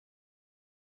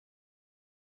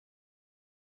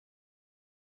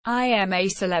A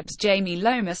Celebs Jamie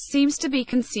Lomas seems to be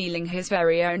concealing his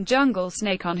very own jungle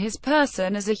snake on his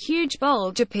person as a huge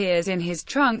bulge appears in his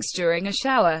trunks during a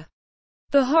shower.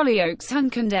 The Hollyoaks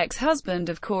hunk and ex-husband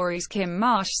of Corey's Kim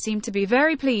Marsh seemed to be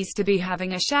very pleased to be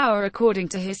having a shower according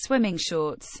to his swimming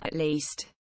shorts, at least.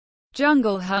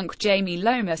 Jungle hunk Jamie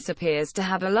Lomas appears to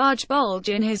have a large bulge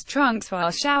in his trunks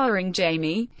while showering.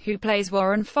 Jamie, who plays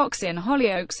Warren Fox in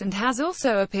Hollyoaks and has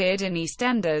also appeared in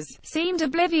EastEnders, seemed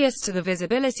oblivious to the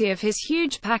visibility of his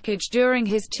huge package during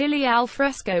his chilly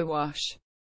alfresco wash.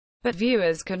 But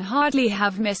viewers can hardly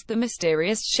have missed the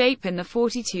mysterious shape in the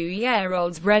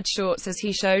 42-year-old's red shorts as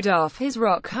he showed off his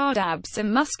rock-hard abs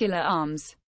and muscular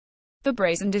arms. The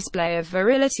brazen display of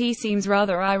virility seems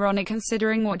rather ironic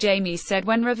considering what Jamie said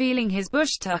when revealing his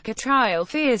Bush Tucker trial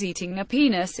fears: "Eating a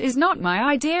penis is not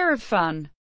my idea of fun."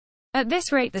 At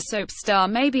this rate, the soap star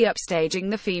may be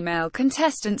upstaging the female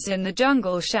contestants in the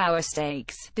jungle shower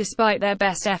stakes, despite their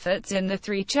best efforts in the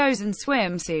 3 chosen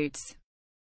swimsuits.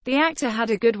 The actor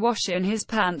had a good wash in his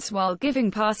pants while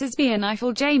giving passers-by an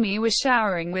eyeful. Jamie was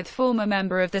showering with former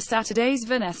member of the Saturdays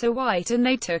Vanessa White, and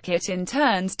they took it in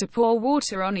turns to pour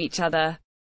water on each other.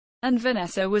 And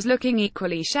Vanessa was looking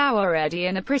equally shower-ready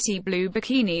in a pretty blue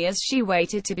bikini as she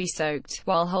waited to be soaked,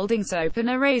 while holding soap and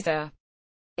a razor.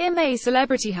 A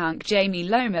celebrity hunk Jamie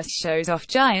Lomas shows off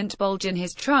giant bulge in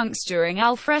his trunks during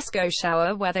alfresco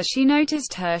shower. Whether she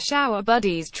noticed her shower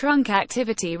buddy's trunk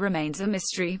activity remains a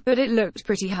mystery, but it looked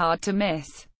pretty hard to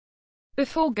miss.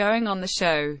 Before going on the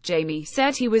show, Jamie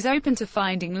said he was open to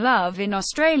finding love in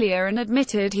Australia and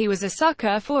admitted he was a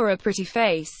sucker for a pretty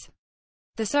face.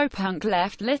 The soap hunk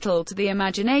left little to the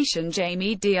imagination.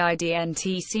 Jamie didn't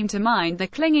seem to mind the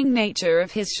clinging nature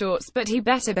of his shorts, but he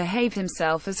better behave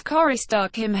himself as Corey star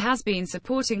Kim has been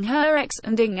supporting her ex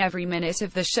and ing every minute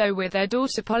of the show with their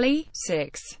daughter Polly,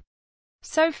 6.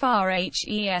 So far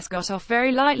HES got off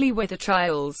very lightly with the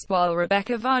trials, while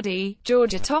Rebecca Vardy,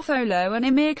 Georgia Toffolo and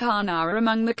Amir Khan are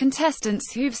among the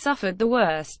contestants who've suffered the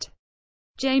worst.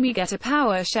 Jamie get a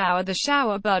power shower. The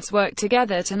shower buds work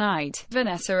together tonight.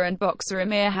 Vanessa and boxer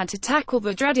Amir had to tackle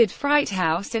the dreaded Fright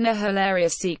House in a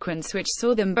hilarious sequence which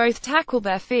saw them both tackle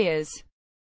their fears.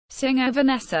 Singer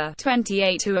Vanessa,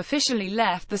 28, who officially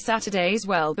left the Saturdays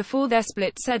well before their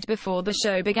split, said before the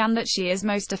show began that she is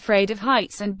most afraid of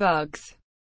heights and bugs.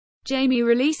 Jamie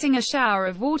releasing a shower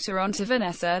of water onto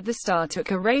Vanessa. The star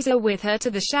took a razor with her to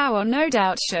the shower. No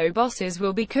doubt show bosses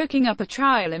will be cooking up a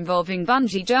trial involving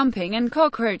bungee jumping and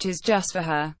cockroaches just for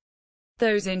her.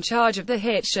 Those in charge of the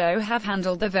hit show have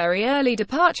handled the very early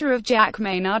departure of Jack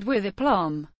Maynard with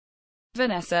aplomb.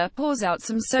 Vanessa pours out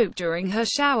some soap during her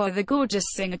shower. The gorgeous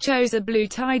singer chose a blue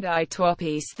tie-dye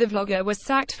top-piece. The vlogger was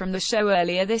sacked from the show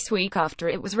earlier this week after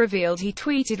it was revealed he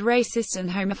tweeted racist and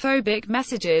homophobic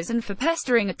messages and for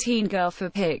pestering a teen girl for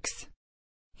pics.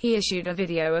 He issued a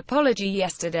video apology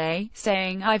yesterday,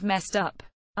 saying, "I've messed up.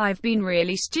 I've been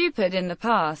really stupid in the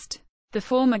past." The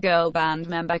former girl band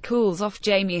member cools off.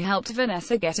 Jamie helped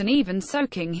Vanessa get an even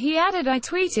soaking. He added, "I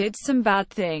tweeted some bad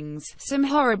things, some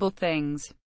horrible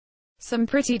things. Some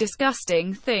pretty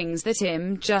disgusting things that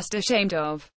I'm just ashamed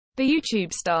of." The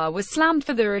YouTube star was slammed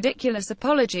for the ridiculous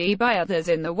apology by others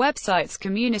in the website's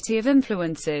community of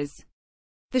influencers.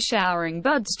 The showering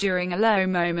buds during a low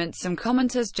moment. Some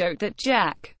commenters joked that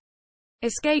Jack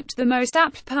escaped the most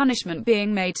apt punishment,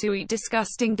 being made to eat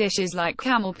disgusting dishes like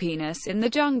camel penis in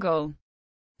the jungle.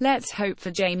 Let's hope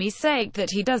for Jamie's sake that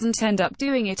he doesn't end up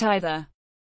doing it either.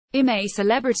 A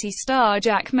celebrity star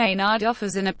Jack Maynard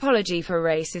offers an apology for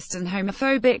racist and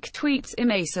homophobic tweets. A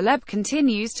Celeb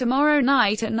continues tomorrow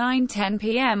night at 9:10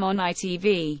 p.m. on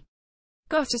ITV.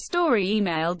 Got a story?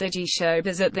 Email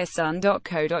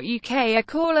digishowbiz@thesun.co.uk or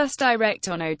call us direct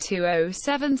on 020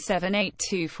 778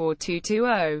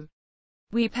 24220.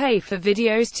 We pay for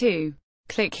videos too.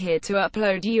 Click here to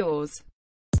upload yours.